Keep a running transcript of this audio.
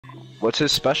What's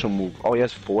his special move? Oh, he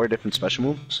has 4 different special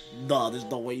moves? No, there's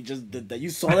no way he just did that.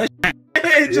 You saw that?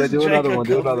 Yeah, do another one,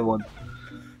 do another one.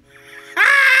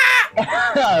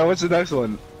 What's the next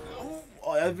one?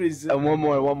 Oh, that's pretty sick. And one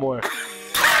more.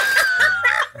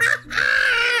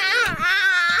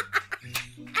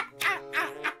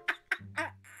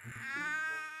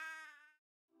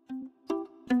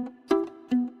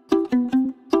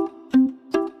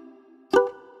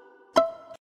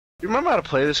 You remember how to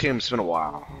play this game? It's been a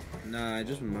while. Nah, I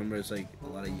just remember it's like a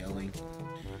lot of yelling.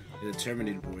 You're the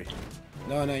Terminator boy.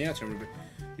 No, you're not Terminator.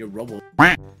 You're Robo.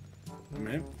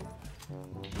 Man.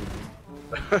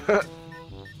 Oh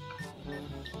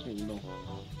no.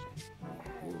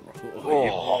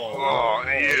 Oh,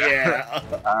 yeah.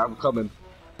 I'm coming.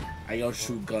 I don't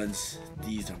shoot guns.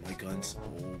 These are my guns. Oh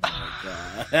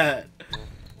my god.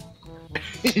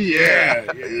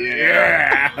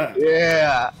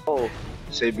 Yeah. Oh,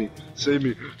 save me,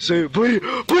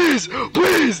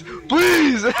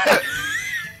 please.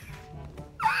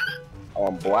 Oh,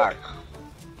 I'm black.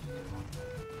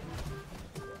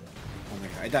 Oh my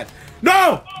god, I died.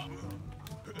 No!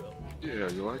 Yeah,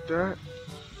 you like that?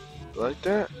 You like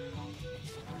that?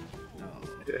 No.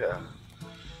 Yeah.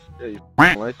 Yeah, you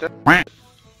like that?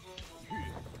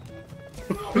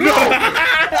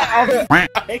 No!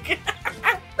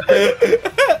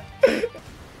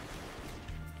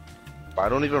 I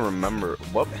don't even remember.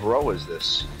 What bro is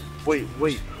this? Wait.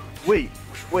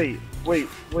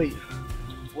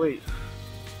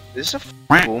 Is this a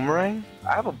boomerang?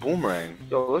 I have a boomerang.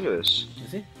 Yo, look at this.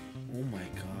 Is it? Oh my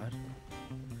god.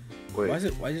 Wait.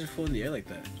 Why is it fall in the air like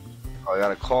that? Oh, I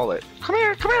gotta call it. Come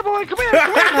here, boy, come here. No,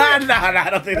 I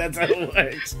don't think that's how it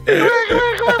works. Come here.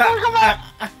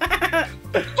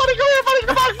 Buddy, come here, buddy,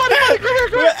 come on, buddy, come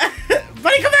here.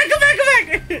 Buddy, come back.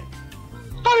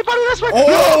 Buddy, this way. Oh!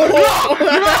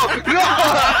 No.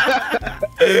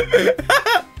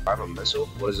 I have a missile?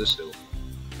 What does this do?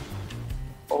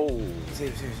 Oh.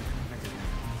 Save.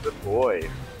 Good boy.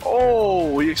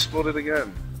 Oh, he exploded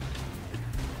again.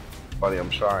 Buddy, I'm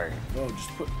trying. Bro,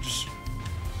 just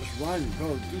run,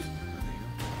 bro.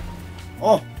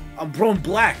 Oh, I'm bro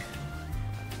black.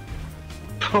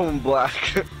 Bone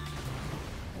black.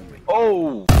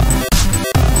 Oh.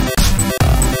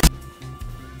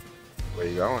 Where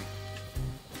you going?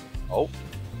 Oh.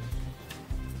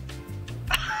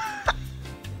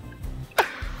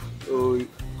 Oh.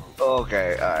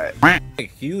 Okay, alright. Hey,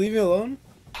 can you leave me alone?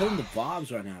 Killing the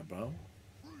Bobs right now, bro.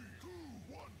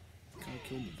 Gotta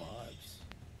kill the Bobs.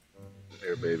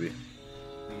 Here, baby.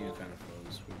 I think you kind of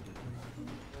froze.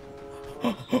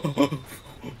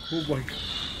 Oh my god.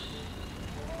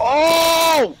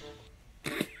 Oh!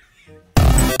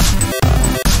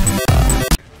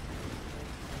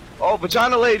 Oh,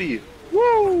 vagina lady!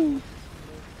 Woo!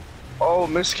 Oh,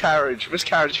 miscarriage,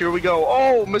 here we go.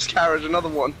 Oh, miscarriage, another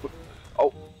one.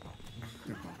 Oh.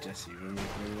 Jesse, oh my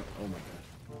god.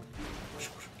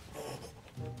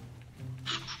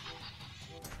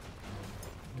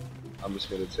 I'm just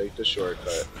gonna take the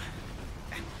shortcut.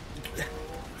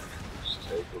 Just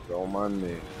take it, don't mind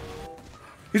me.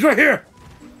 He's right here!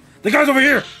 The guy's over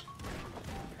here!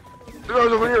 The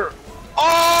guy's over here!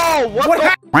 Oh! What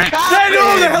happened? I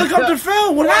know! The helicopter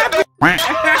fell! What happened?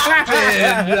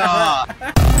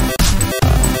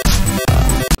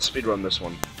 Speedrun this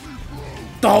one.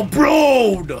 Oh,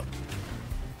 bro!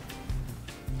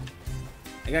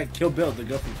 I got Kill Bill, the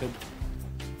girl from Kill Bill.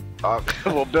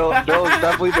 Well, Bill has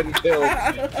definitely been killed.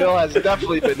 Bill has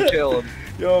definitely been killed.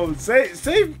 Yo,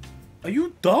 save! Are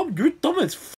you dumb? You're dumb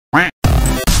as f.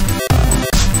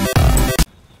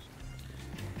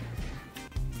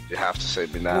 You have to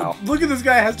save me now. Look at this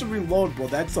guy has to reload, bro.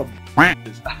 That's some.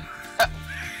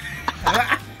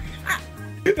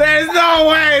 There's no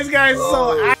way this guy's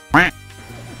so.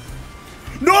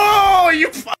 No,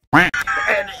 you.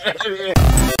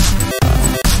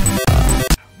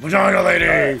 Vagina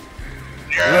lady.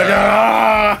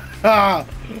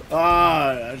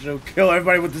 I should kill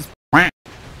everybody with this.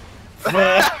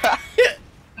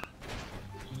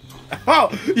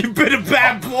 Oh, you've been a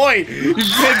bad boy! You've been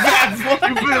a bad boy!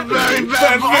 You've been a very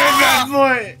bad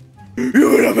boy! You've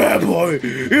been a bad boy!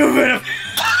 You've been a...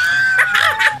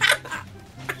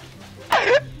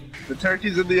 The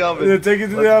turkey's in the oven. The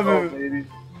turkey's in the oven. Go, baby.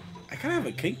 I kind of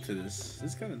have a kink to this.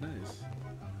 This is kind of nice.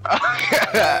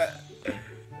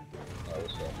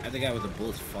 I think I with the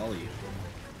bullets follow you.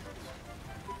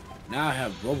 Now I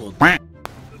have Robo.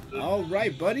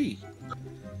 Alright, buddy.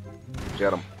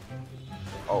 Get him.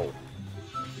 Oh.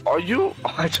 Are you?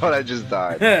 Oh, I thought I just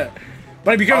died.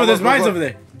 Buddy, be careful, there's mines over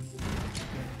there.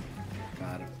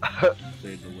 Got him.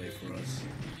 Cleared the way for us.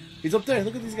 He's up there,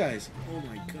 look at these guys. Oh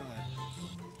my god.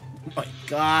 Oh my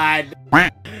god.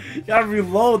 You gotta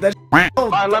reload that.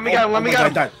 Alright, let me get him, let me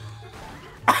get him.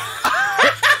 I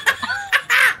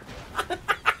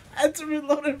had to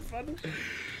reload in front of me.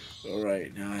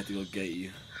 Alright, now I have to go get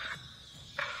you.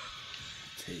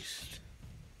 Taste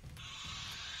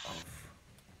of.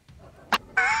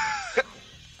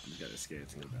 I'm kinda scared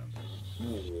to go down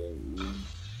there.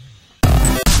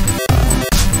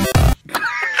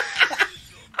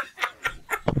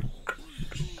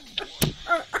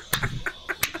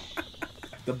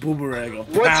 The boomerang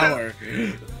of power.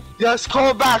 Yes,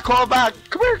 call back, call back.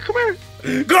 Come here, come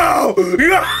here. Go!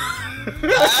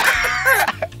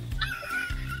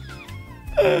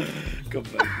 Come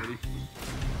back, buddy.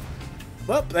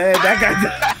 Well, that guy.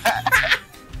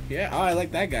 Yeah, oh, I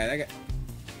like that guy. That guy.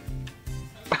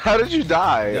 How did you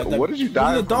die? Yeah, what did you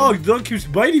die? The dog. The dog keeps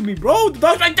biting me, bro. The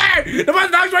dog's right there. The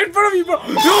dog's right in front of me, bro.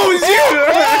 No, it's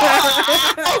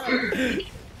you.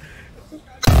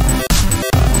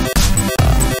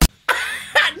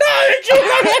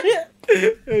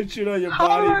 Shoot on your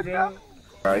body, bro.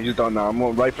 Alright, you don't know. I'm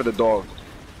going right for the dog.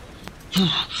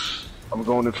 I'm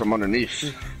going in from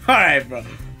underneath. Alright, bro.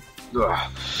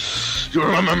 You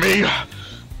remember me?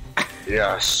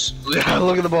 Yes. Yeah,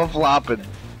 look at the ball flopping.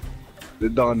 They're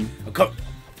done. Come.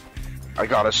 I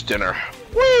got us dinner.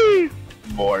 Whee!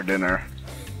 More dinner.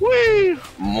 Whee!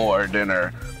 More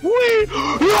dinner. Whee!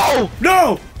 No!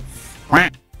 No!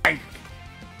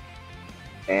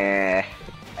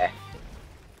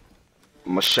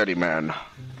 Machete man.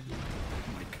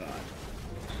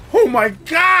 Oh my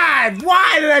god!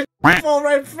 Why did I fall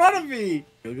right in front of me?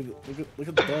 Look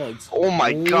at the dogs. Oh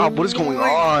my god, what is going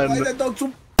on? Why is that dog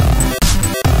so...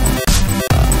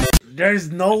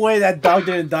 There's no way that dog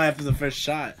didn't die after the first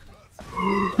shot.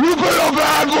 You been a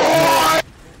bad boy!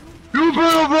 You been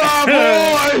a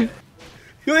bad boy!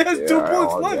 He only has 2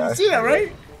 bullets left. You see that,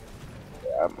 right?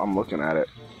 Yeah, I'm looking at it.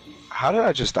 How did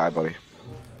I just die, buddy?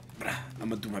 I'm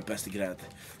gonna do my best to get out of there.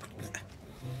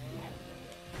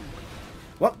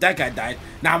 Well, that guy died.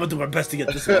 Now I'm gonna do my best to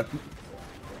get this one.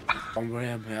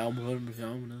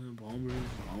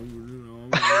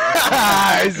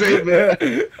 I see that.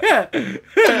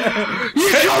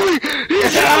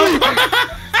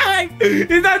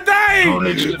 He's not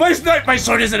dying! My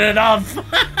sword isn't enough! Go,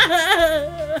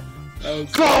 go,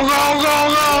 go, go,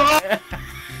 go!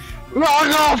 Go,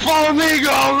 go, follow me,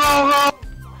 go, go, go!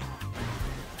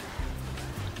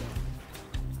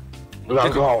 We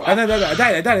gotta go. I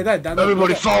died.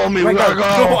 Everybody follow me, we gotta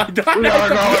go! We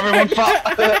gotta go, everyone follow!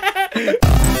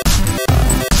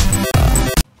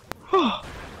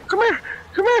 Come here,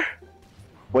 come here!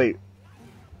 Wait.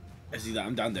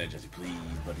 I'm down there, Jesse, please,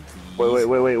 buddy, please.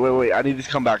 Wait. I need to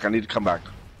come back.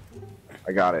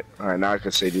 I I got it. Alright, now I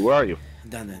can save you. Where are you?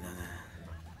 Down there.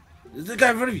 There's the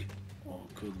guy in front of you. Oh,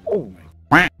 good. Oh.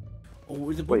 Oh,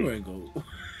 where'd the boomerang go?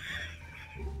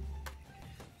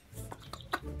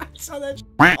 I saw that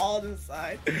all on the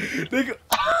side.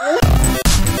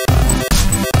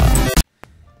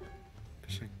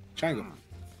 Triangle.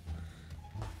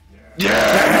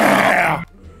 Yeah!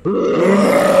 Oh!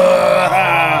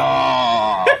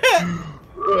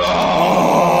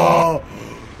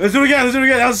 Let's do it again.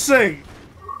 That was sick.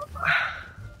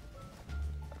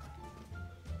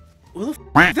 Who the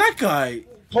f is that guy?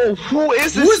 Oh, who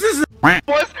is this? Who is this? Wait,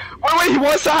 he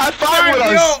wants to high five with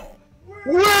us.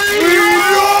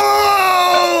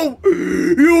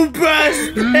 You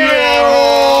bastard!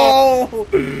 No!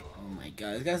 Oh my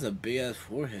god, this guy's a big ass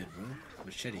forehead, bro.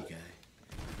 Machete guy.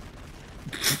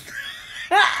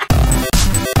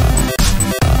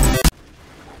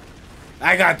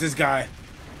 I got this guy.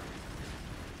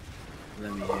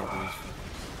 Let me handle this.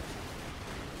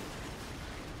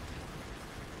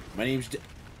 My name's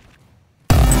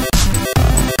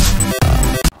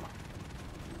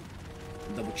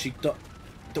double cheeked up.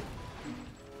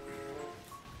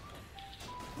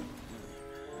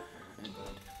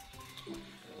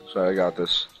 So I got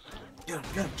this. Get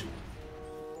him.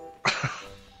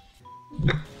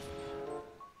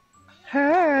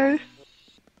 Hey.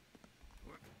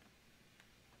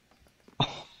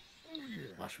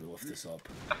 Watch me lift this up.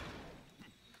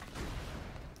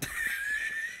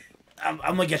 I'm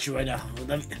gonna get you right now.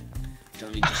 Let me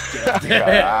just get up there.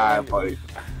 Alright, buddy.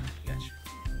 Got you.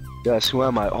 Yes, who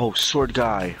am I? Oh, sword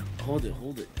guy. Hold it.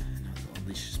 No,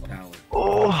 unleash his power.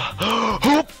 Oh.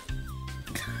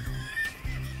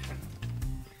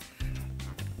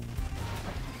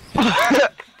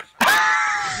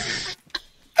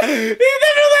 He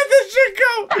never let this shit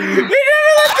go!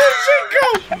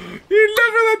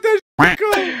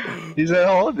 He said,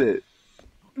 hold it.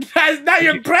 That's not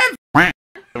your breath!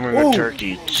 Bring a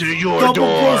turkey to your Double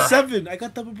door. Bro 7. I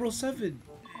got Double Bro 7.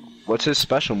 What's his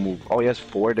special move? Oh, he has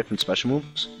 4 different special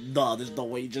moves? No, there's no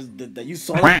way you just did that. You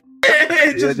saw it.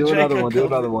 Yeah, do another one, do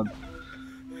another one.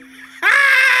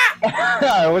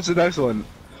 What's the next one?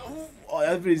 Oh,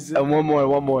 that's pretty sick. And one more,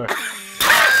 one more.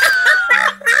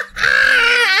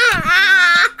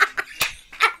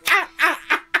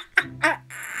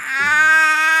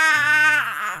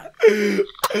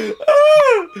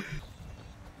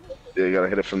 Yeah, you gotta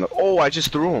hit it from the. Oh, I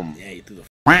just threw him. Yeah, you threw the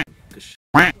good shit.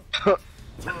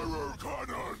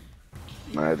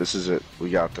 Alright, this is it. We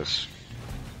got this.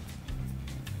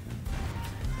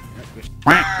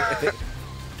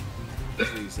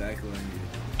 That's exactly what I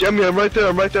needed. Get me! I'm right there!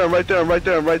 I'm right there! I'm right there! I'm right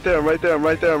there! I'm right there! I'm right there! I'm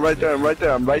right there! I'm right there! I'm right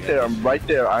there! I'm right there! I'm right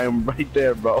there! I am right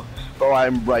there, bro. Bro,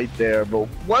 I'm right there, bro.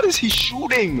 What is he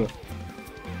shooting?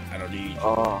 I don't need you.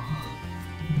 Oh.